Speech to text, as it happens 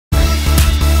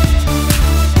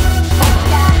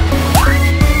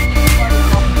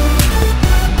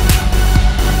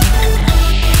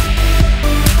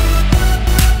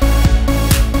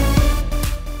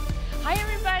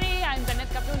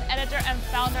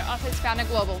of Hispana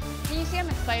Global. Can you see I'm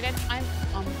excited? I'm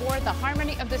on board the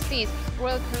Harmony of the Seas,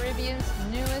 Royal Caribbean's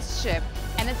newest ship,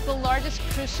 and it's the largest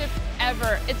cruise ship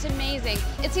ever. It's amazing.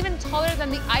 It's even taller than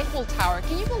the Eiffel Tower.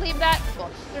 Can you believe that?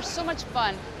 Well, there's so much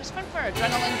fun. There's fun for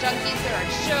adrenaline junkies, there are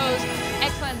shows,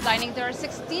 excellent dining. There are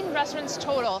 16 restaurants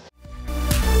total.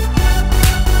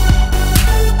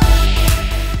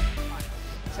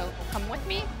 So come with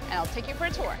me and I'll take you for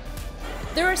a tour.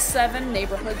 There are 7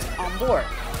 neighborhoods on board,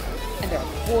 and there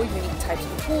are 4 unique types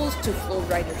of pools, 2 flow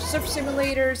rider surf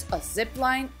simulators, a zip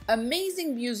line,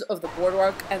 amazing views of the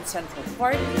boardwalk and Central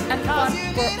Park, and fun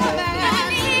for all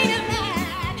ages.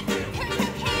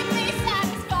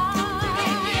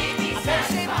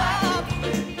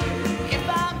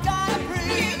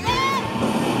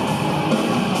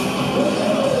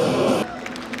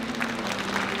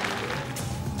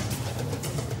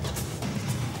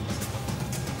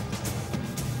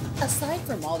 Aside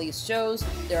from all these shows,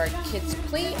 there are kids'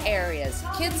 play areas,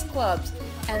 kids' clubs,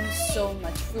 and so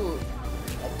much food,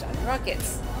 like Johnny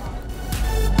Rockets.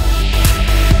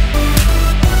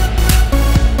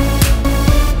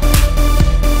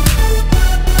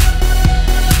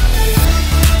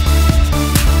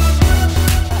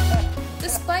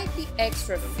 Despite the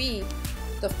extra fee,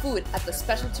 the food at the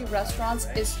specialty restaurants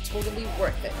is totally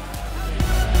worth it.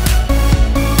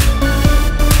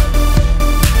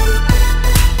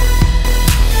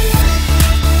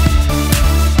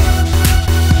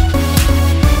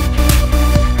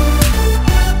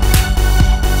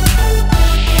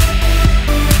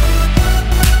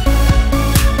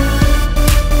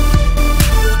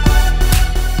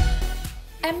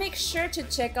 And make sure to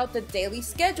check out the daily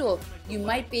schedule. You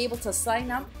might be able to sign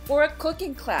up for a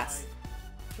cooking class.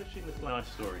 Pushing the nice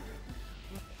story.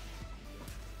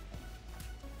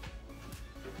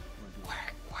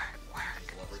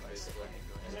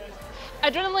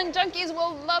 Adrenaline junkies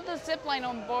will love the zip line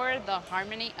on board the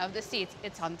Harmony of the Seas.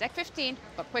 It's on deck 15,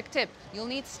 but quick tip, you'll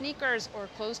need sneakers or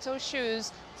closed-toe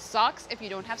shoes, socks if you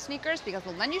don't have sneakers because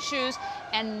we'll lend you shoes,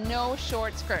 and no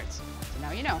short skirts. So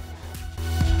now you know.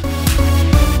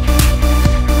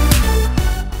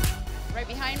 Right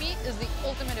behind me is the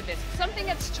ultimate abyss, something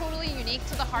that's totally unique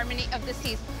to the Harmony of the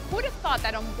Seas. Who would have thought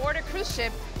that on board a cruise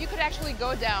ship, you could actually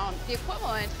go down the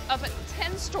equivalent of a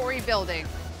 10-story building?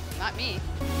 Not me.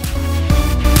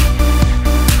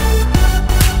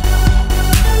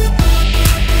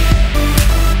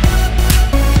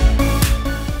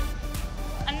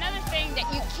 Another thing that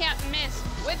you can't miss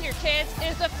with your kids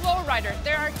is the flow rider.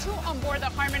 There are 2 on board the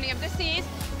Harmony of the Seas,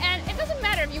 and it doesn't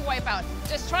matter if you wipe out.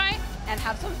 Just try and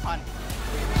have some fun.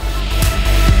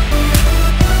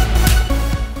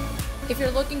 If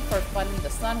you're looking for fun in the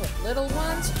sun with little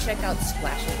ones, check out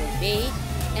Splashable Bay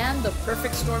and the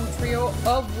Perfect Storm trio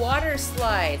of water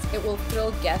slides. It will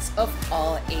thrill guests of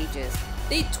all ages.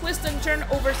 They twist and turn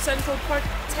over Central Park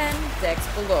 10 decks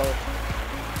below.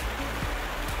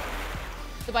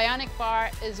 The Bionic Bar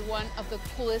is one of the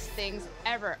coolest things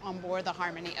ever on board the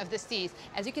Harmony of the Seas.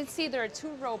 As you can see, there are 2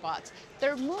 robots.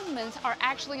 Their movements are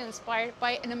actually inspired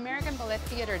by an American ballet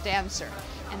theater dancer.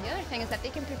 And the other thing is that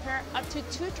they can prepare up to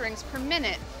 2 drinks per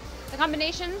minute. The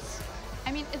combinations,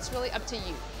 I mean, it's really up to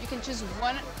you. You can choose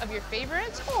one of your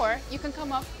favorites, or you can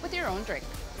come up with your own drink.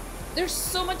 There's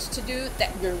so much to do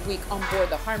that your week on board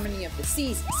the Harmony of the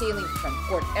Seas, sailing from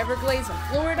Port Everglades in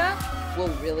Florida, will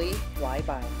really fly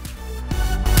by.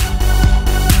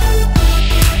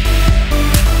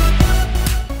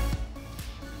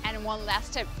 And one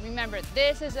last tip, remember,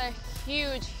 this is a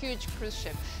huge, huge cruise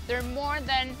ship. There are more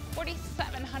than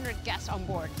 4,700 guests on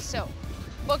board. So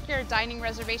book your dining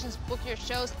reservations, book your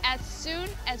shows as soon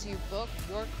as you book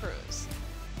your cruise.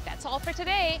 That's all for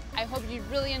today. I hope you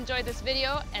really enjoyed this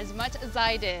video as much as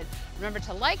I did. Remember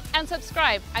to like and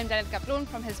subscribe. I'm Jeannette Kaplun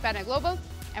from Hispana Global,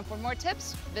 and for more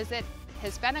tips, visit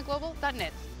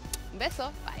hispanaglobal.net. Un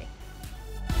beso, bye.